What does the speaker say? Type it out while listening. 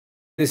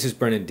This is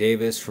Brennan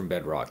Davis from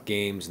Bedrock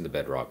Games and the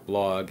Bedrock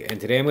blog, and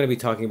today I'm going to be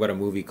talking about a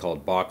movie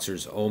called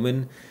Boxer'S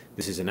Omen.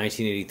 This is a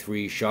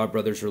 1983 Shaw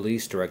Brothers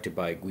release directed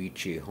by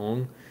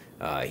Chih-Hung.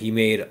 He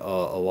made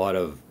a lot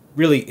of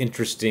really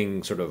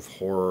interesting sort of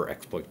horror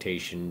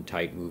exploitation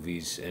type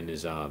movies and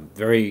is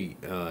very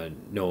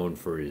known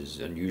for his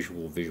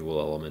unusual visual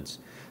elements.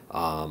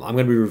 I'm going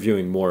to be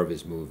reviewing more of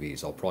his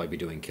movies. I'll probably be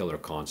doing Killer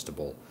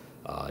Constable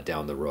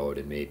down the road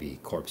and maybe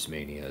Corpse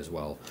Mania as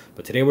well.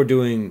 But today we're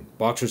doing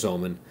Boxer'S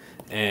Omen,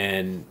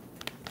 and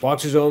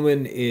Boxer'S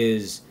Omen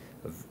is,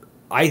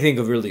 I think,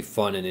 a really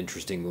fun and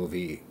interesting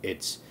movie.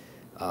 It's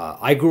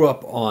I grew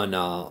up on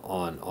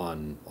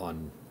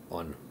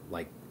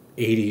like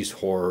 80s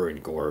horror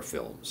and gore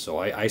films, so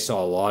I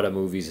saw a lot of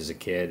movies as a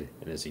kid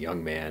and as a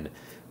young man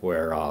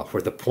where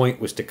the point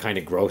was to kind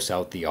of gross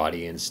out the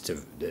audience to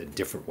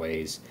different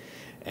ways,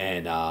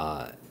 and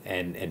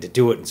to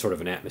do it in sort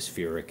of an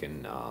atmospheric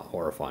and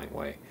horrifying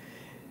way.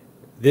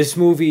 This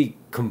movie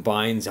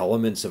combines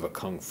elements of a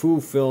kung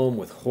fu film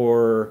with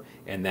horror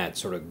and that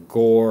sort of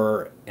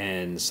gore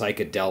and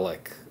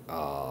psychedelic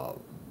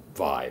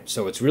vibe.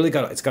 So it's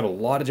got a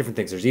lot of different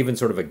things. There's even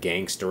sort of a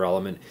gangster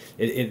element.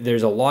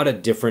 There's a lot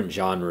of different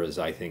genres,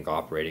 I think,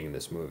 operating in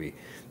this movie.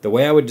 The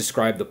way I would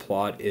describe the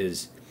plot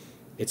is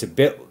it's a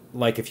bit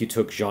like if you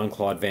took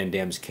Jean-Claude Van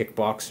Damme's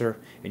Kickboxer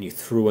and you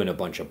threw in a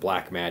bunch of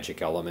black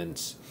magic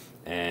elements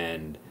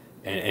and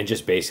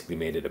just basically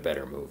made it a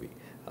better movie.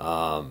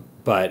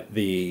 But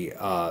the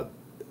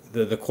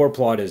core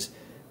plot is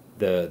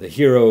the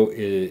hero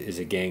is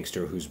a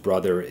gangster whose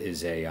brother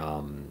is a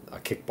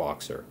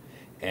kickboxer,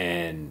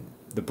 and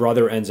the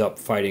brother ends up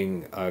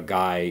fighting a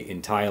guy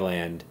in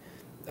Thailand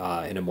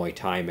in a Muay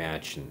Thai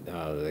match.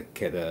 And,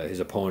 his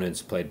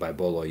opponent's played by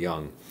Bolo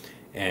Young,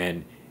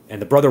 and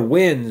the brother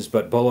wins,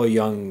 but Bolo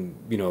Young,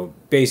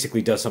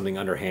 basically does something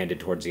underhanded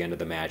towards the end of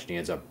the match, and he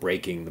ends up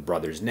breaking the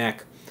brother's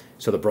neck,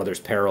 so the brother's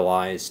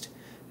paralyzed,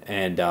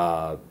 and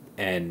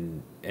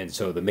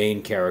so the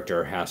main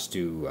character has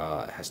to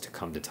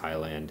come to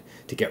Thailand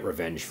to get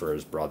revenge for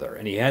his brother,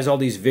 and he has all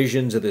these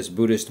visions of this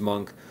Buddhist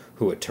monk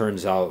who it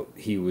turns out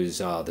he was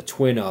the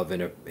twin of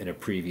in a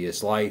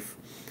previous life,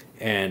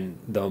 and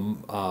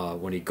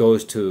when he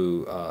goes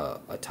to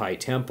a Thai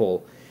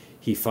temple,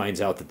 he finds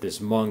out that this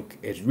monk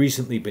has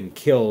recently been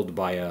killed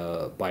by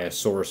a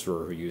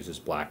sorcerer who uses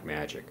black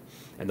magic,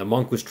 and the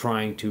monk was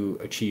trying to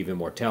achieve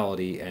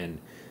immortality and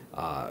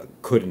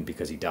couldn't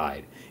because he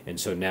died. And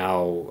so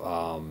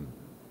now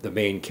the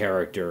main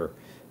character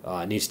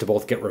needs to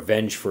both get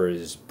revenge for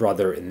his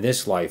brother in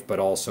this life, but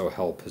also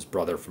help his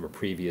brother from a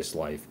previous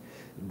life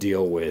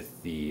deal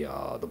with the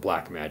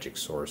black magic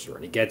sorcerer.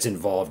 And he gets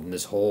involved in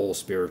this whole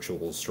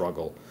spiritual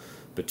struggle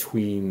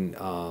between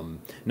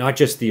not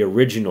just the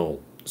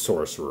original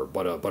sorcerer,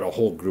 but a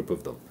whole group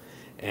of them,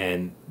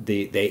 and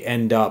they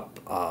end up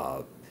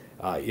so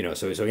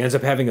he ends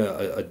up having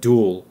a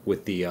duel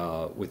with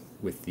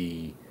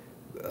the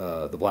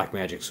black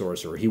magic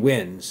sorcerer. He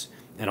wins,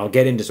 and I'll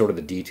get into sort of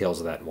the details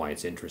of that and why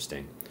it's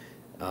interesting.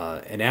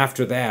 And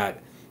after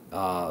that,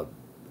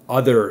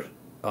 other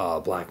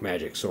black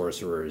magic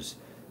sorcerers,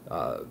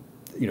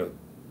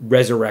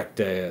 resurrect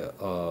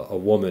a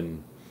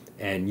woman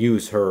and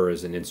use her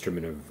as an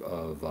instrument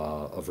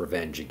of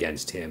revenge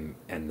against him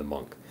and the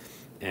monk.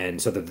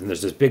 And so then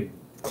there's this big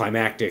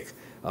climactic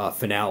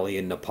finale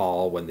in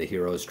Nepal when the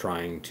hero's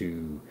trying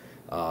to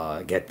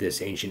get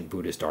this ancient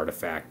Buddhist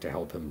artifact to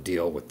help him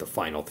deal with the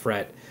final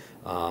threat.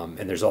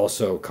 And there's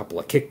also a couple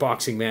of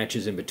kickboxing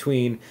matches in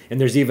between, and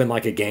there's even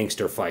like a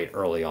gangster fight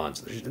early on.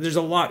 So there's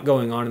a lot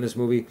going on in this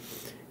movie,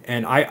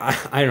 and I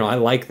don't know, I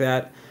like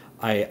that.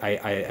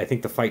 I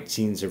think the fight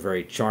scenes are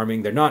very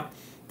charming. They're not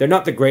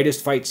the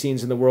greatest fight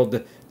scenes in the world.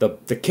 The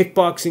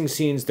kickboxing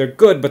scenes, they're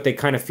good, but they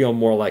kind of feel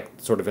more like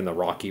sort of in the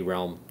Rocky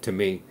realm to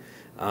me.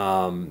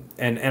 And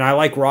I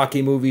like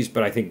Rocky movies,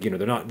 but I think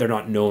they're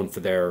not known for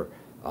their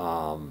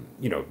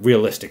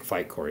realistic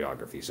fight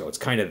choreography. So it's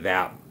kind of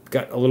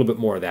got a little bit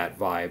more of that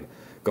vibe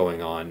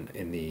going on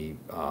in the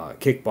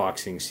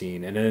kickboxing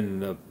scene, and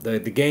then the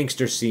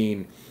gangster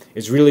scene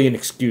is really an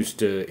excuse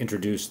to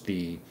introduce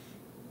the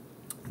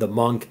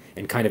monk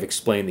and kind of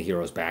explain the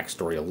hero's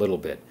backstory a little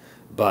bit.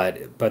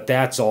 But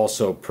that's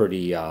also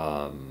pretty,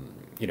 I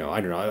don't know,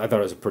 I thought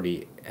it was a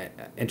pretty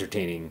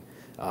entertaining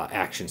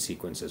action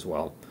sequence as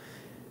well.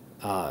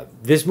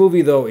 This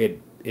movie, though,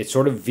 it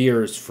sort of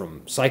veers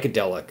from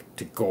psychedelic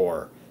to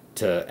gore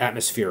to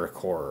atmospheric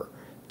horror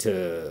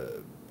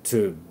to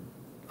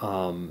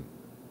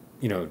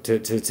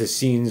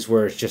scenes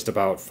where it's just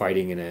about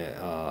fighting in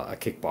a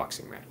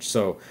kickboxing match.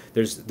 So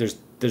there's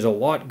a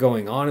lot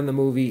going on in the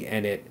movie,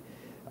 and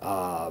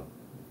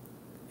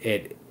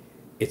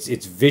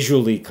it's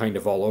visually kind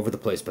of all over the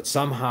place, but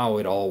somehow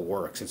it all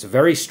works. It's a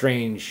very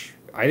strange.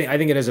 I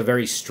think it has a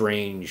very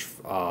strange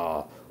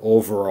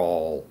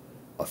overall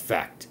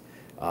effect.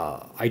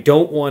 I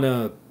don't want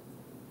to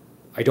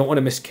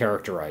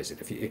mischaracterize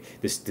it.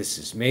 This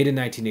is made in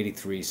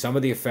 1983. Some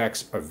of the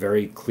effects are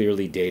very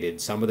clearly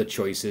dated. Some of the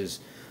choices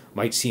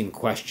might seem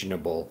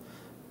questionable,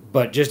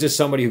 but just as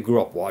somebody who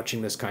grew up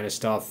watching this kind of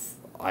stuff,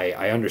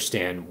 I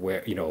understand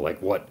where,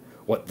 like what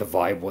the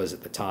vibe was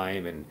at the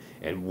time,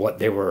 and what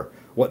they were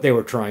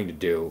trying to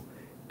do,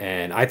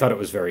 and I thought it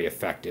was very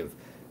effective.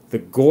 The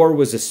gore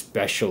was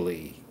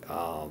especially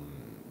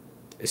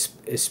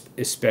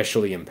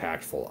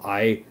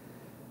impactful.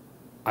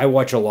 I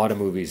watch a lot of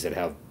movies that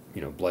have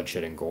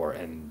bloodshed and gore,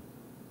 and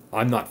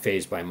I'm not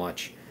fazed by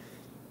much.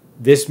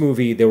 This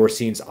movie, there were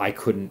scenes I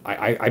couldn't.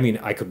 I mean,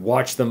 I could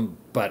watch them,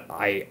 but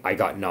I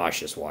got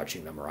nauseous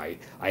watching them. Or I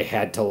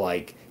had to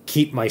like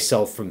keep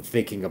myself from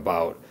thinking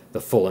about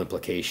the full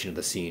implication of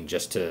the scene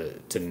just to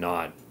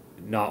not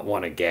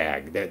want to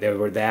gag. They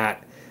were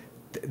that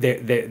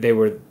they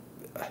were.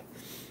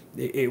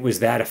 It was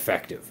that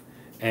effective,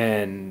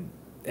 and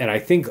I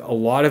think a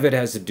lot of it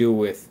has to do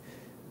with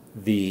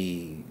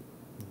the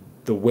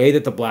the way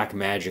that the black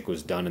magic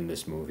was done in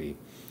this movie.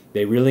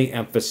 They really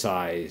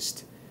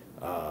emphasized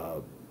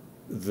the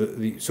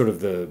sort of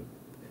the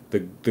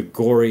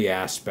gory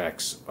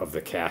aspects of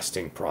the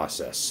casting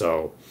process.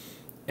 So,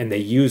 and they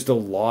used a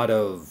lot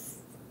of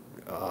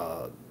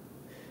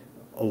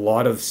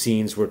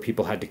scenes where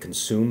people had to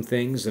consume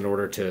things in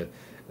order to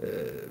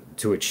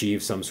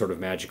achieve some sort of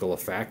magical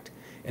effect.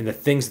 And the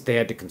things that they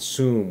had to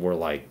consume were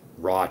like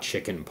raw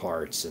chicken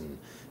parts and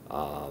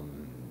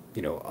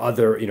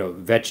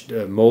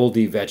other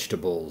moldy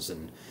vegetables,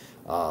 and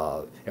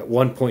at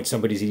one point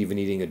somebody's even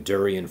eating a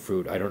durian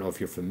fruit. I don't know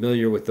if you're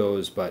familiar with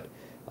those, but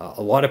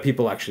a lot of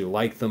people actually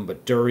like them.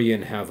 But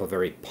durian have a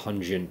very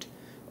pungent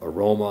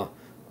aroma.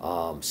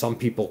 Some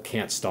people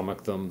can't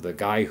stomach them. The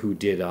guy who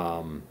did,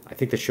 I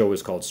think the show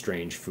was called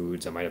Strange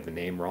Foods. I might have the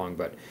name wrong,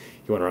 but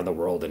he went around the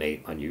world and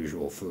ate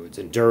unusual foods.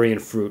 And durian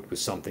fruit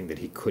was something that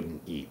he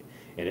couldn't eat.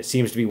 And it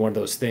seems to be one of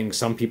those things.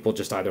 Some people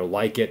just either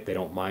like it, they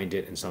don't mind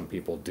it, and some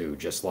people do.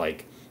 Just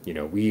like,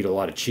 we eat a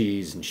lot of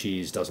cheese, and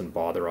cheese doesn't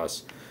bother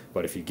us.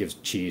 But if you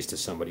give cheese to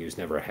somebody who's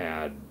never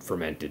had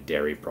fermented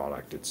dairy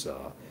product, it's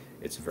a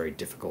very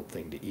difficult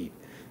thing to eat.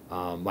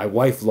 My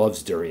wife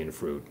loves durian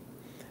fruit.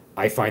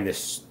 I find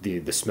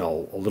the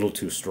smell a little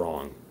too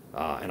strong,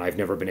 and I've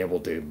never been able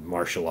to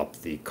marshal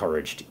up the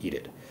courage to eat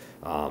it.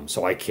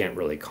 So I can't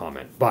really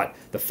comment. But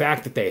the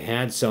fact that they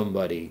had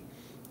somebody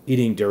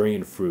eating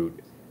durian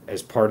fruit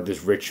as part of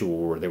this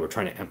ritual, where they were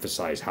trying to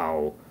emphasize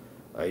how,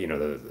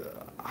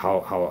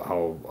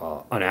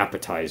 how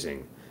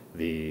unappetizing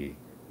the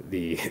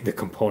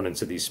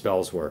components of these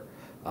spells were.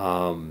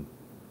 I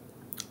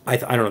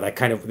don't know, that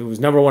kind of, it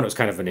was number one. It was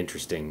kind of an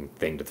interesting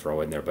thing to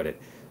throw in there, but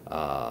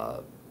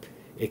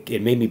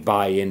it made me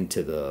buy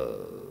into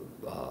the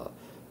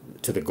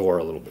gore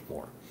a little bit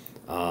more.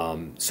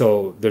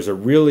 So there's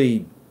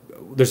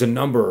a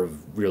number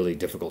of really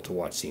difficult to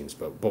watch scenes,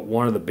 but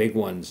one of the big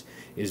ones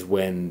is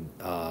when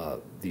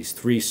these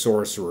three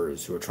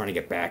sorcerers who are trying to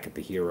get back at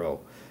the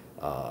hero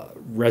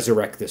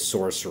resurrect this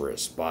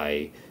sorceress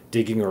by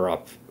digging her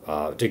up,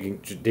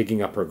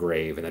 digging up her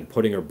grave, and then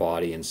putting her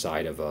body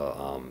inside of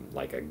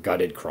like a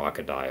gutted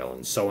crocodile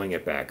and sewing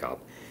it back up,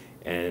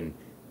 and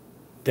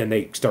then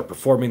they start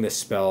performing this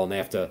spell, and they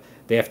have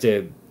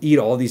to eat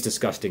all these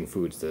disgusting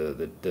foods,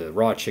 the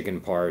raw chicken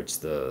parts,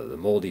 the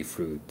moldy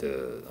fruit,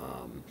 the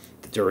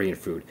durian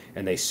fruit,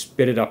 and they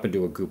spit it up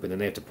into a goop, and then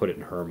they have to put it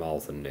in her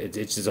mouth, and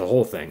it's just a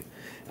whole thing.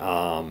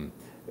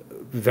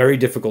 Very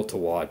difficult to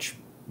watch,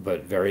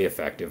 but very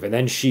effective. And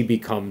then she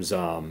becomes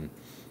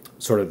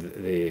sort of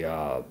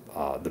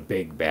the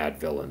big bad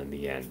villain in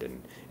the end,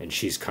 and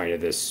she's kind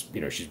of this,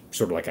 she's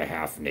sort of like a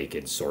half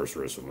naked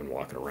sorceress woman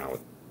walking around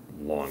with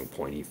long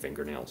pointy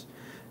fingernails.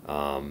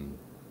 I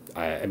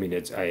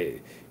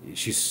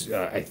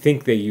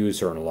think they use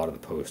her in a lot of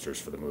the posters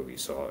for the movie,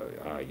 so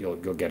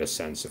you'll get a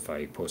sense if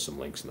I post some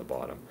links in the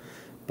bottom.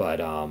 But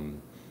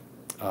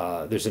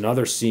there's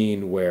another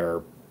scene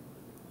where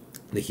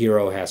the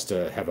hero has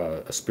to have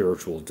a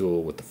spiritual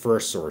duel with the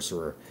first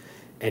sorcerer,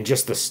 and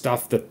just the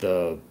stuff that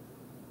the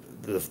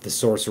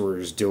sorcerer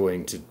is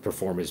doing to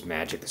perform his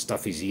magic, the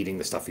stuff he's eating,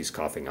 the stuff he's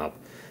coughing up,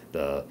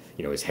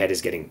 his head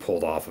is getting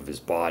pulled off of his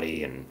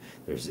body, and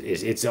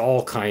it's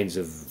all kinds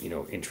of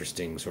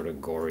interesting sort of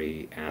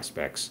gory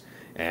aspects.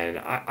 And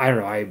I don't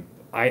know,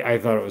 I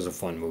thought it was a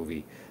fun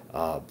movie.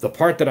 The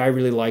part that I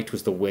really liked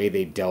was the way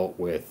they dealt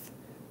with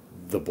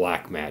the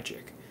black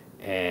magic.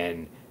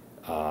 And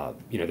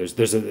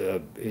there's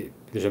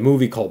a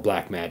movie called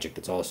Black Magic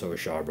that's also a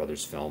Shaw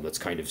Brothers film that's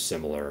kind of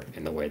similar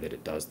in the way that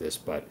it does this,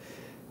 but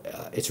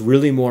it's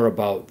really more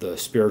about the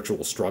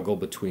spiritual struggle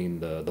between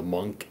the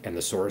monk and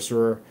the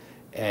sorcerer,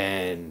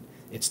 and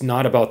it's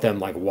not about them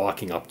like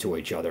walking up to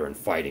each other and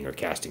fighting or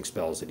casting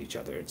spells at each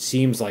other. It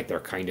seems like they're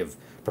kind of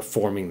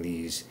performing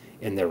these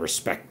in their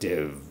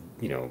respective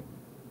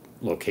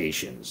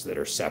locations that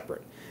are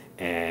separate,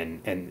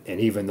 and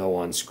even though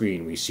on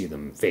screen we see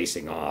them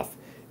facing off,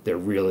 they're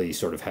really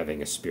sort of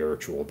having a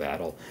spiritual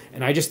battle.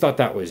 And I just thought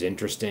that was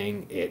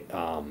interesting. It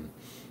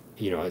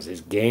as a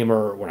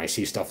gamer, when I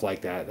see stuff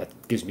like that,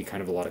 that gives me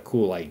kind of a lot of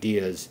cool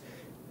ideas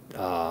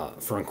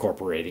for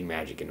incorporating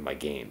magic into my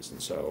games.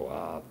 And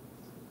so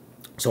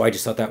I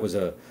just thought that was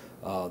a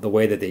the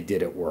way that they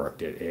did it worked.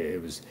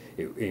 There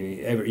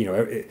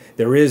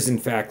is in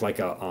fact like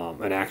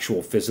an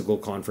actual physical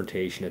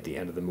confrontation at the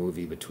end of the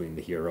movie between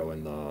the hero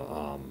and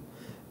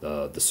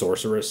the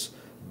sorceress,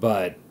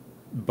 but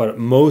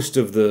most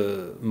of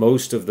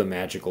the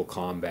magical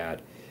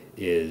combat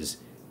is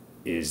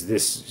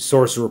this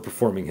sorcerer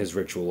performing his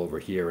ritual over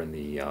here and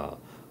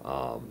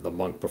the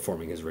monk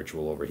performing his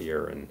ritual over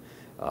here, and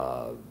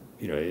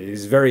it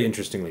is very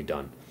interestingly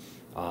done.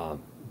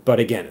 But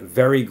again,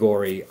 very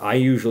gory. I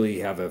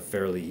usually have a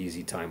fairly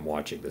easy time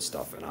watching this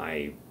stuff, and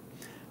I,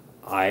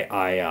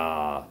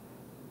 I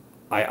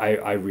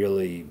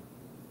really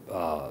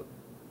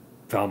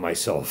found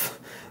myself,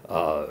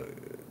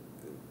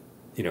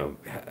 you know,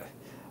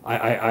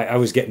 I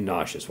was getting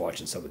nauseous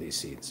watching some of these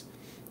scenes.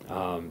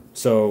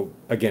 So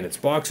again, it's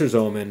Boxer's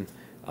Omen.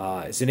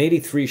 It's an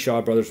 '83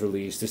 Shaw Brothers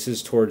release. This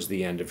is towards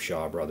the end of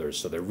Shaw Brothers,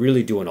 so they're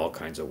really doing all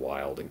kinds of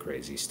wild and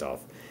crazy stuff.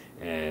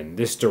 And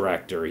this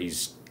director,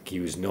 he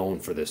was known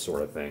for this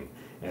sort of thing,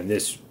 and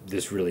this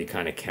really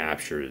kind of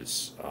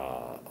captures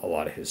a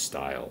lot of his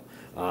style.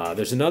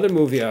 There's another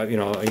movie, you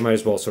might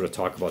as well sort of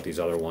talk about these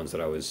other ones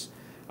that I was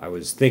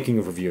thinking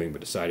of reviewing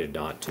but decided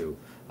not to.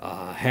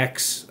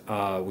 Hex,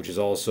 which is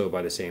also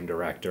by the same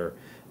director,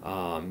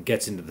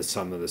 gets into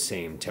some of the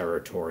same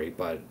territory,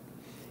 but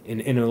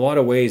in a lot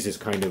of ways is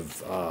kind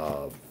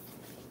of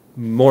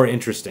more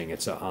interesting.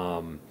 It's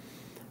a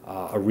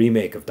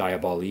remake of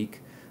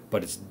Diabolique,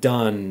 but it's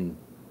done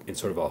in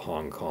sort of a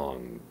Hong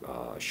Kong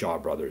Shaw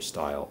Brothers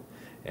style,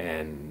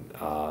 and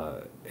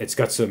it's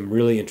got some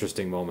really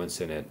interesting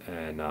moments in it,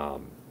 and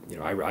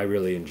I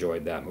really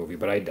enjoyed that movie.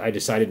 But I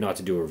decided not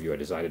to do a review. I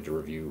decided to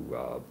review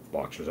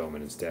Boxer's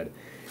Omen instead.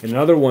 And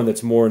another one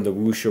that's more in the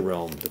wuxia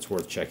realm that's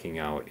worth checking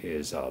out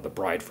is The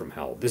Bride from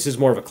Hell. This is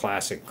more of a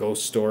classic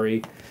ghost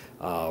story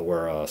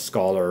where a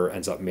scholar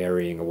ends up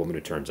marrying a woman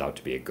who turns out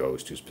to be a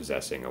ghost who's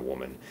possessing a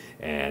woman,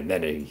 and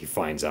then he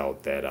finds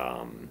out that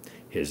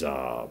his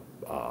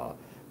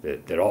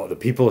that all the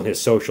people in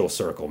his social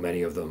circle,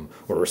 many of them,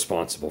 were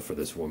responsible for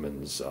this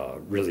woman's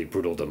really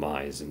brutal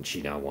demise, and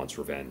she now wants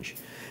revenge.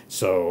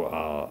 So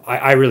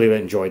I really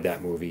enjoyed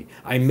that movie.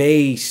 I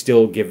may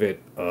still give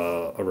it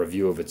a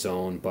review of its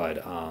own, but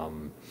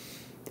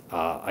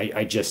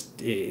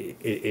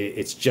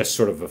it's just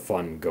sort of a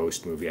fun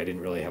ghost movie. I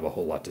didn't really have a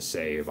whole lot to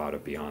say about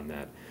it beyond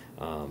that.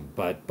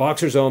 But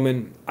Boxer's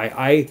Omen,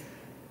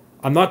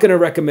 I'm not going to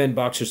recommend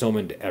Boxer's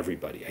Omen to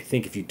everybody. I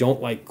think if you don't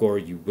like gore,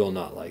 you will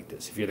not like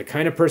this. If you're the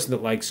kind of person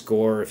that likes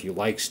gore, if you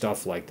like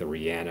stuff like The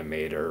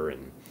Reanimator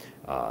and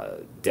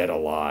Dead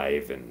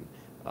Alive and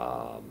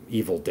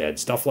Evil Dead,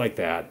 stuff like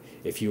that,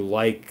 if you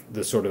like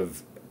the sort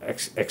of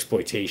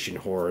exploitation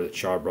horror that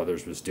Shaw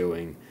Brothers was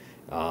doing,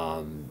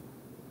 then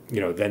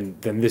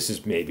this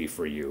is maybe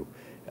for you.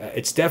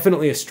 It's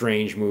definitely a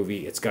strange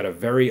movie. It's got a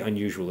very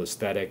unusual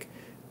aesthetic.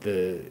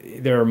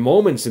 There are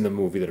moments in the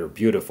movie that are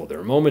beautiful.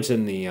 There are moments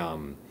in the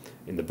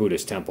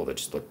Buddhist temple that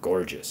just look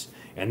gorgeous,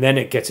 and then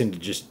it gets into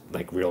just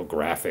like real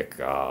graphic,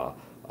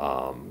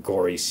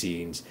 gory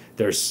scenes.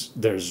 There's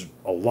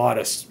a lot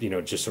of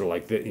just sort of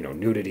like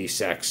nudity,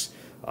 sex.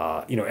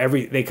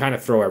 They kind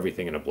of throw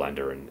everything in a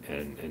blender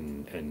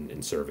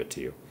and serve it to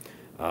you.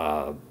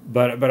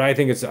 But I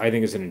think it's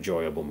an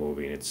enjoyable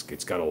movie, and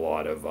it's got a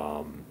lot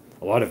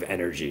of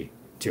energy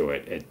to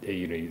it.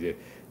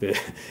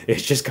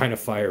 It's just kind of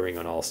firing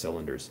on all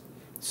cylinders.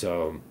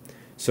 So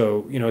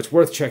it's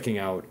worth checking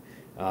out.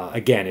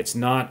 Again, it's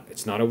not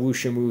a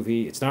wuxia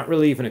movie. It's not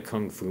really even a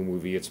kung fu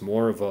movie. It's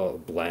more of a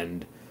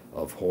blend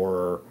of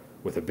horror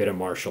with a bit of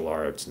martial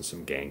arts and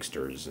some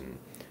gangsters, and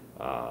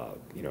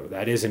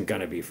that isn't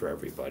gonna be for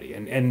everybody.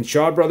 And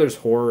Shaw Brothers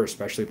horror,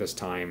 especially at this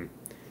time,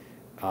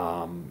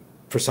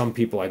 for some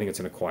people, I think it's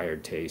an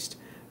acquired taste.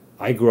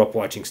 I grew up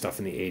watching stuff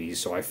in the '80s,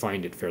 so I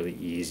find it fairly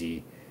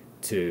easy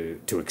to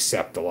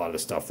accept a lot of the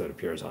stuff that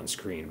appears on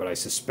screen. But I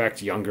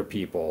suspect younger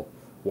people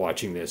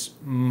watching this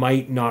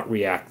might not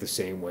react the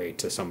same way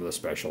to some of the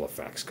special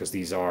effects, because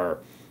these are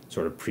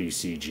sort of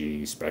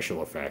pre-CG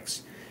special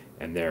effects,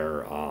 and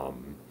they're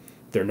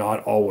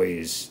not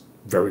always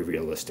very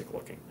realistic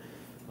looking.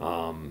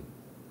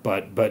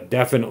 But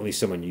definitely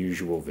some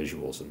unusual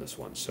visuals in this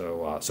one.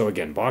 So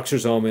again,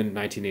 Boxer's Omen,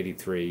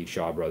 1983,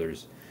 Shaw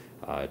Brothers.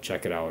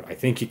 Check it out. I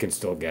think you can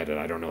still get it.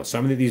 I don't know.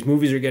 Some of these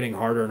movies are getting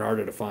harder and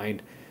harder to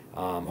find.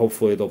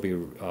 Hopefully there'll be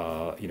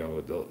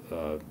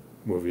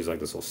movies like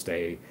this will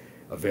stay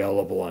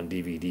available on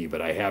DVD.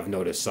 But I have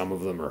noticed some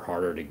of them are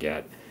harder to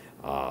get.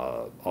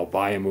 I'll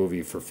buy a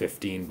movie for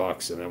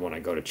 $15, and then when I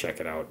go to check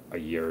it out a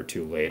year or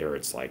two later,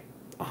 it's like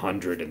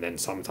 $100, and then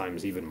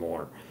sometimes even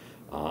more.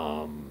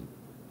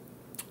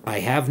 I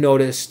have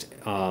noticed.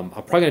 I'm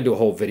probably gonna do a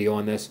whole video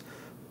on this,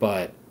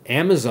 but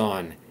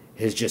Amazon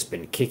has just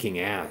been kicking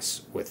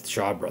ass with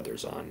Shaw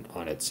Brothers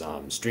on its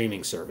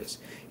streaming service.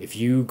 If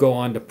you go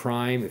on to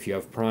Prime, if you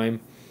have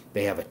Prime,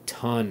 they have a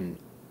ton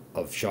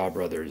of Shaw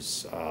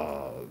Brothers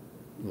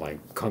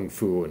like kung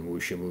fu and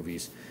wuxia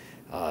movies.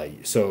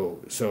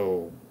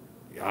 So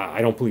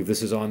I don't believe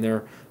this is on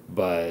there,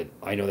 but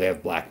I know they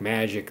have Black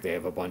Magic. They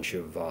have a bunch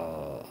of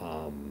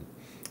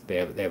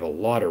They have a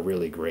lot of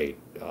really great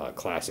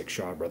classic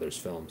Shaw Brothers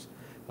films.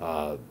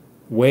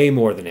 Way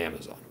more than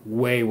Amazon.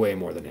 Way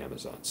more than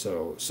Amazon.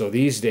 So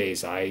these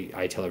days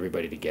I tell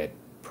everybody to get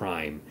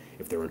Prime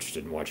if they're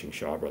interested in watching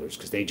Shaw Brothers,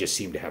 because they just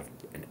seem to have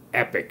an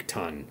epic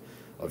ton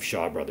of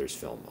Shaw Brothers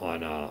film.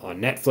 On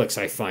Netflix,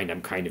 I find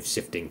I'm kind of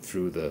sifting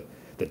through the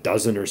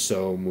dozen or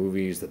so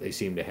movies that they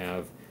seem to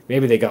have.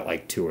 Maybe they got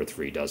like 2 or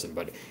 3 dozen,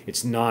 but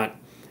it's not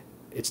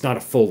a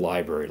full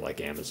library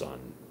like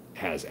Amazon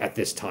has at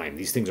this time.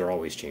 These things are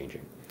always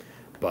changing.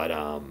 But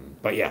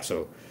yeah,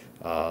 so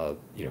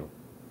you know,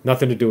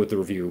 nothing to do with the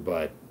review,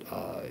 but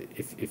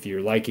if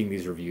you're liking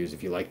these reviews,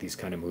 if you like these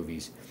kind of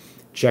movies,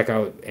 check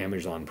out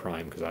Amazon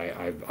Prime, because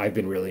I've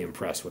been really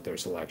impressed with their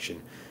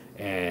selection.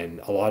 And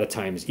a lot of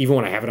times, even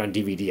when I have it on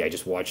DVD, I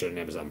just watch it on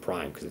Amazon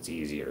Prime because it's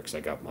easier, because I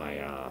got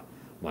my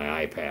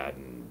iPad,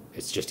 and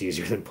it's just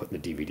easier than putting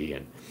the DVD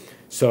in.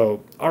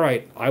 So, all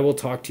right, I will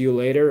talk to you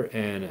later,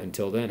 and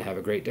until then, have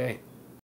a great day.